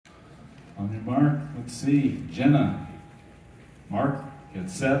On your mark, let's see. Jenna. Mark, get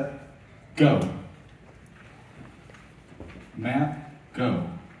set, go. Matt, go.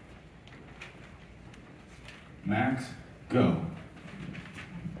 Max, go.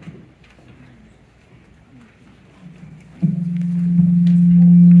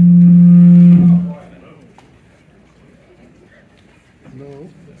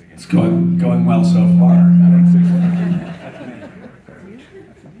 It's going well so far.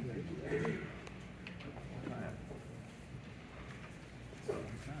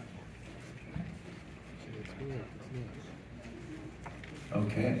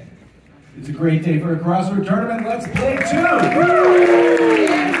 Okay. It's a great day for a crossword tournament. Let's play two.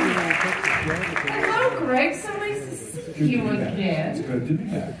 Hello, Greg. So nice to see you again. It's good to be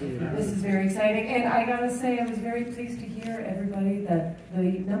back. This is very exciting. And I gotta say, I was very pleased to hear, everybody, that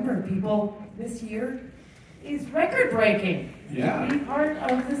the number of people this year is record-breaking. Yeah. To be part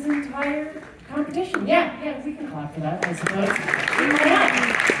of this entire competition. Yeah, we can clap for that, I suppose. Why not?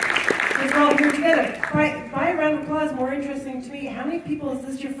 Because we're all here together. By a round of applause, more interesting to me, how many people is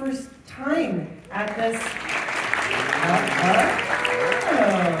this your first time at this?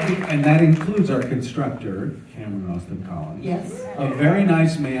 And that includes our constructor, Kameron Austin Collins. Yes. A very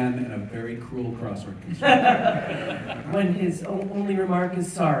nice man and a very cruel crossword constructor. When his only remark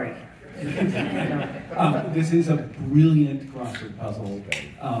is sorry. This is a brilliant crossword puzzle.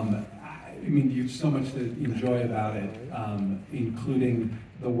 I mean, there's so much to enjoy about it, including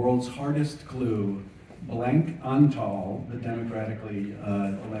the world's hardest clue, blank Antal, the democratically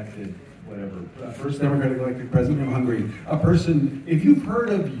elected, first democratically elected president of Hungary. A person, if you've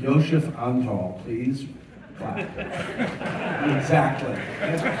heard of Josef Antal, please clap. Exactly.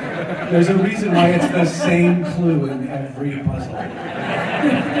 There's a reason why it's the same clue in every puzzle.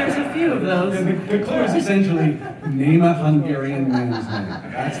 There's a few of those. The clue is essentially name a Hungarian man's name.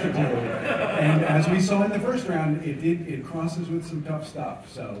 That's the clue. And as we saw in the first round, it crosses with some tough stuff.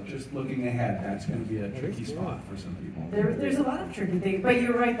 So just looking ahead, that's going to be a tricky spot for some people. There's a lot of tricky things, but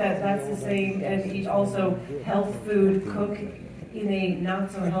you're right that that's the same. And each also health food, cook in a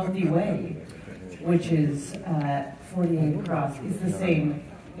not so healthy way, which is 48 across, is the same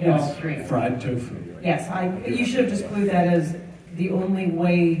in all three. Fried tofu. Yes, you should have just clued that as the only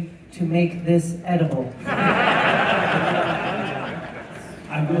way to make this edible.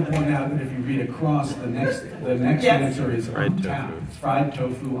 I will point out that if you read across, the next answer is on tap. Fried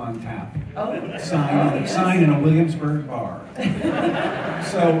tofu on tap. Oh. Sign in a Williamsburg bar.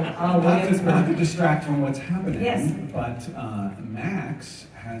 So not to distract from what's happening, yes. But Max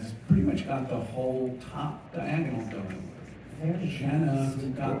has pretty much got the whole top diagonal going. Jenna, who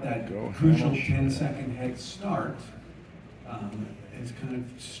got that crucial 10-second head start, is kind of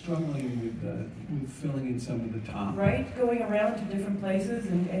struggling with filling in some of the top. Right, going around to different places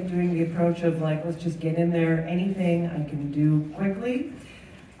and doing the approach of like, let's just get in there, anything I can do quickly.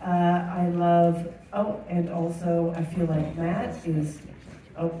 I love, and also I feel like Matt is,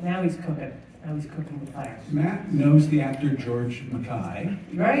 now he's cooking. Now he's cooking with fire. Matt knows the actor George Mackay.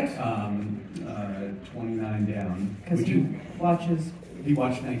 Right. 29 down. Because he watches. He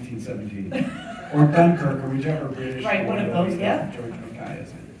watched 1917. Or Dunkirk, or whichever British. Right, one of those, yeah. George Mackay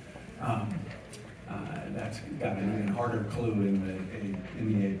is in. That's got an even harder clue in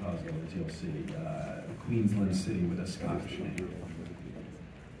the A puzzle, as you'll see. Queensland City with a Scottish name.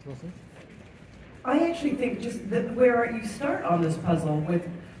 I actually think just where you start on this puzzle with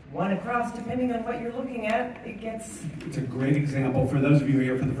one across, depending on what you're looking at, it gets... It's a great example. For those of you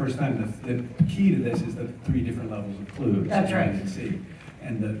here for the first time, the key to this is the 3 different levels of clues. That's right. And C.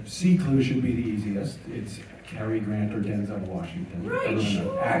 And the C clue should be the easiest. It's Cary Grant or Denzel Washington. Right,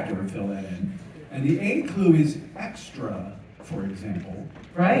 sure. Actor, fill that in. And the A clue is extra, for example.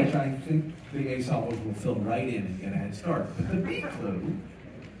 Right. Which I think the A solvers will fill right in and get a head start. But the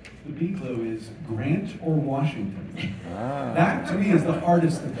B clue is Grant or Washington. That, to me, is the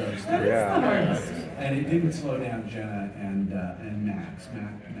hardest of those. That is the hardest. And it didn't slow down Jenna and Max.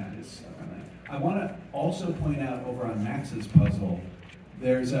 Matt is stuck on that. I want to also point out over on Max's puzzle,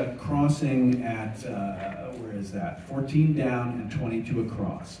 there's a crossing at, where is that? 14 down and 22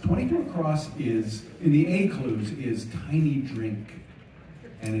 across. 22 across is, in the A clues, is tiny drink.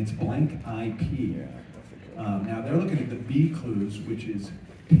 And it's blank IP. Now they're looking at the B clues, which is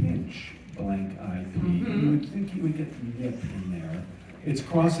pinch blank IP. Mm-hmm. You would think he would get nip in there. It's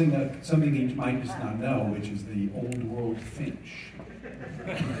crossing something he might just not know, which is the old world finch.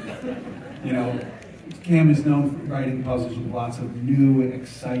 You know, Cam is known for writing puzzles with lots of new,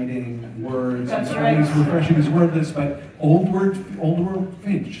 exciting words. That's right. He's refreshing his word list, but old world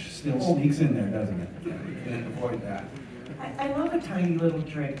finch still sneaks in there, doesn't it? You can't avoid that. I love a tiny little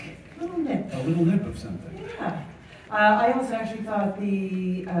drink. little nip. A little nip of something. Yeah. I also actually thought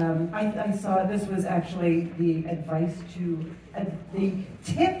I saw this was actually the advice to, the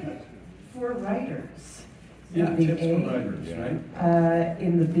tip for writers. Yeah, the tips A, for writers, right?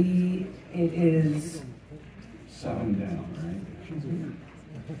 In the B, it is 7 down, right?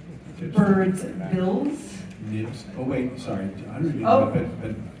 Tips. birds, bills. Nips. Oh wait, sorry. I don't even Oh. know,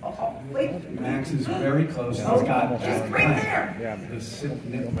 but Wait. Max is very close. He's Oh, got she's right there. the sit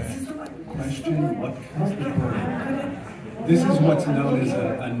nip question. What? What kind of bird? This is what's known as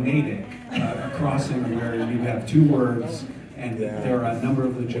a natick, a crossing where you have 2 words and there are a number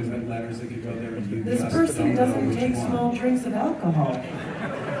of legitimate letters that could go there and you This just person don't know doesn't which take one. small drinks of alcohol.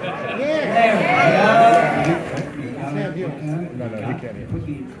 There we go. You gotta look at it. No, he can't hear. Put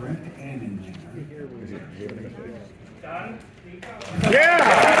the correct N in there. Done? Yeah!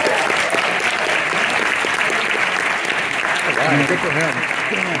 Wow, good for him.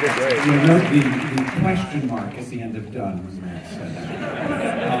 Good grade. You note the question mark at the end of done when Matt said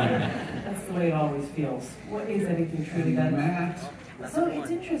that. That's the way it always feels. What is anything truly done? Matt, So it's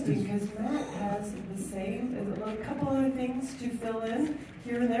interesting because Matt has the same, a couple other things to fill in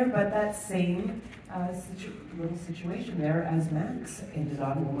here and there, but that same little situation there as Max ended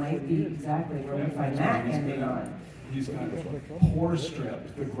on might be exactly where we find Matt ending on. he's got Poor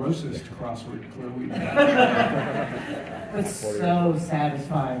Strip, the grossest crossword clue we've had. But so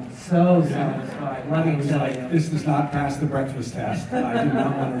satisfying, so satisfying, let me tell you. This does not pass the breakfast test. I do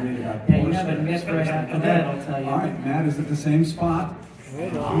not want to read about Yeah, you Poor have a Strip. myth right after that, I'll tell you. All right, Matt is at the same spot.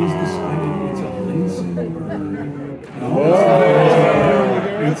 He's decided it's a Linson bird. No,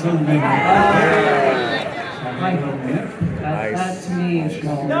 it's a Linson. Right. Nip. That to me is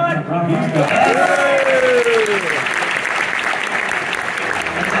called He's got And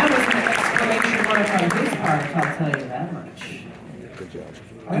that was an exclamation mark on his part, I'll tell you that much. Good job.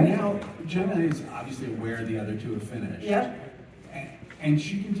 And now Jenna is obviously aware the other 2 have finished. Yep, And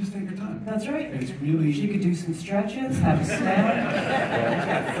she can just take her time. that's right. It's really She could do some stretches, have a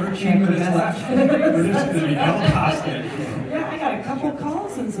snack. 13 minutes left. We're just going to be held hostage. Yeah, I got a couple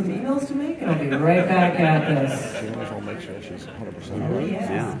calls and some emails to make, and I'll be right back at this. She always will make sure she's 100% Oh, right.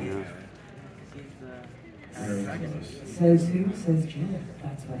 yeah. Very close. Says who? Says Jenna.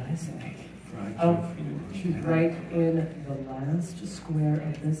 That's what I say. Right. Oh, she's right in the last square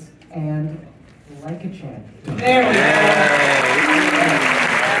of this, and like a champ. There we go.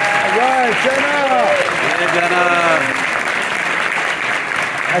 All right, Jenna! Hey, Jenna!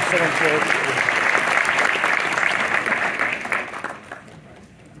 Excellent choice.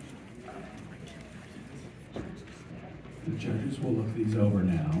 The judges will look these over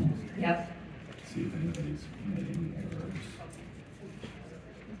now. Yep. See if anybody's made any errors.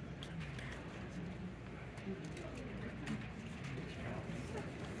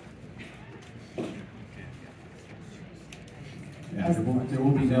 Yeah, there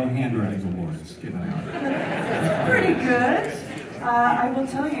will be no handwriting awards given out. Pretty good. I will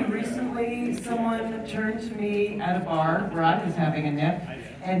tell you, recently someone turned to me at a bar where I was having a nip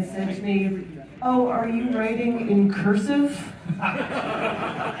and said to me, "Oh, are you writing in cursive?"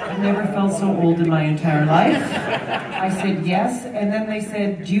 I've never felt so old in my entire life. I said yes, and then they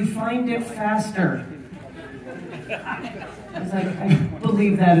said, "Do you find it faster?" I was like, I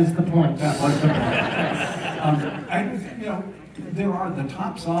believe that is the point. That was the point. There are the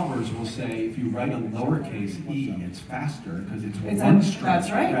top solvers will say if you write a lowercase e, it's faster because it's one stroke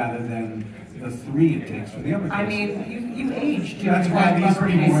that's right. rather than the 3 it takes for the uppercase. I mean, you aged doing That's why that these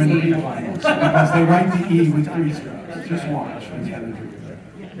people are in the uppercase E. replay because they write the e with 3 strokes. Just watch when the other 3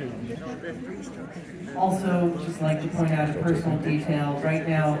 go. Also, just like to point out a personal detail. Right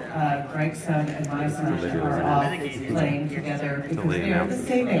now, Greg's son and my son are off playing together because they're the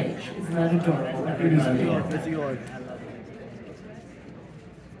same age. Isn't that adorable? It is adorable.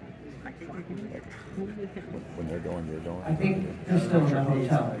 When they're going, you're going. I think they're still in the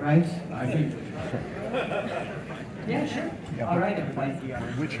hotel, right? I think Yeah, sure. All right, everybody.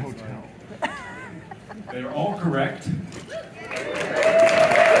 Which hotel? They're all correct.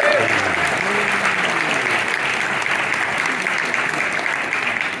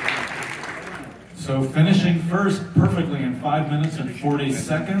 So finishing first perfectly in 5 minutes and 40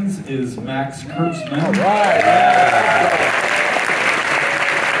 seconds is Max Kurzman. All right.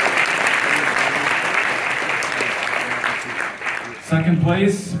 Second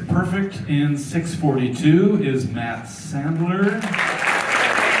place, perfect in 6:42 is Matt Sandler.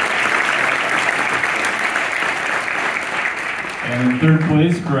 And in third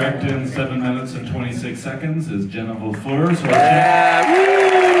place, correct in 7 minutes and 26 seconds is Jenna LaFleur. So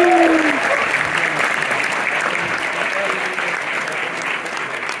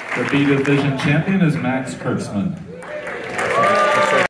The B Division champion is Max Kurtzman.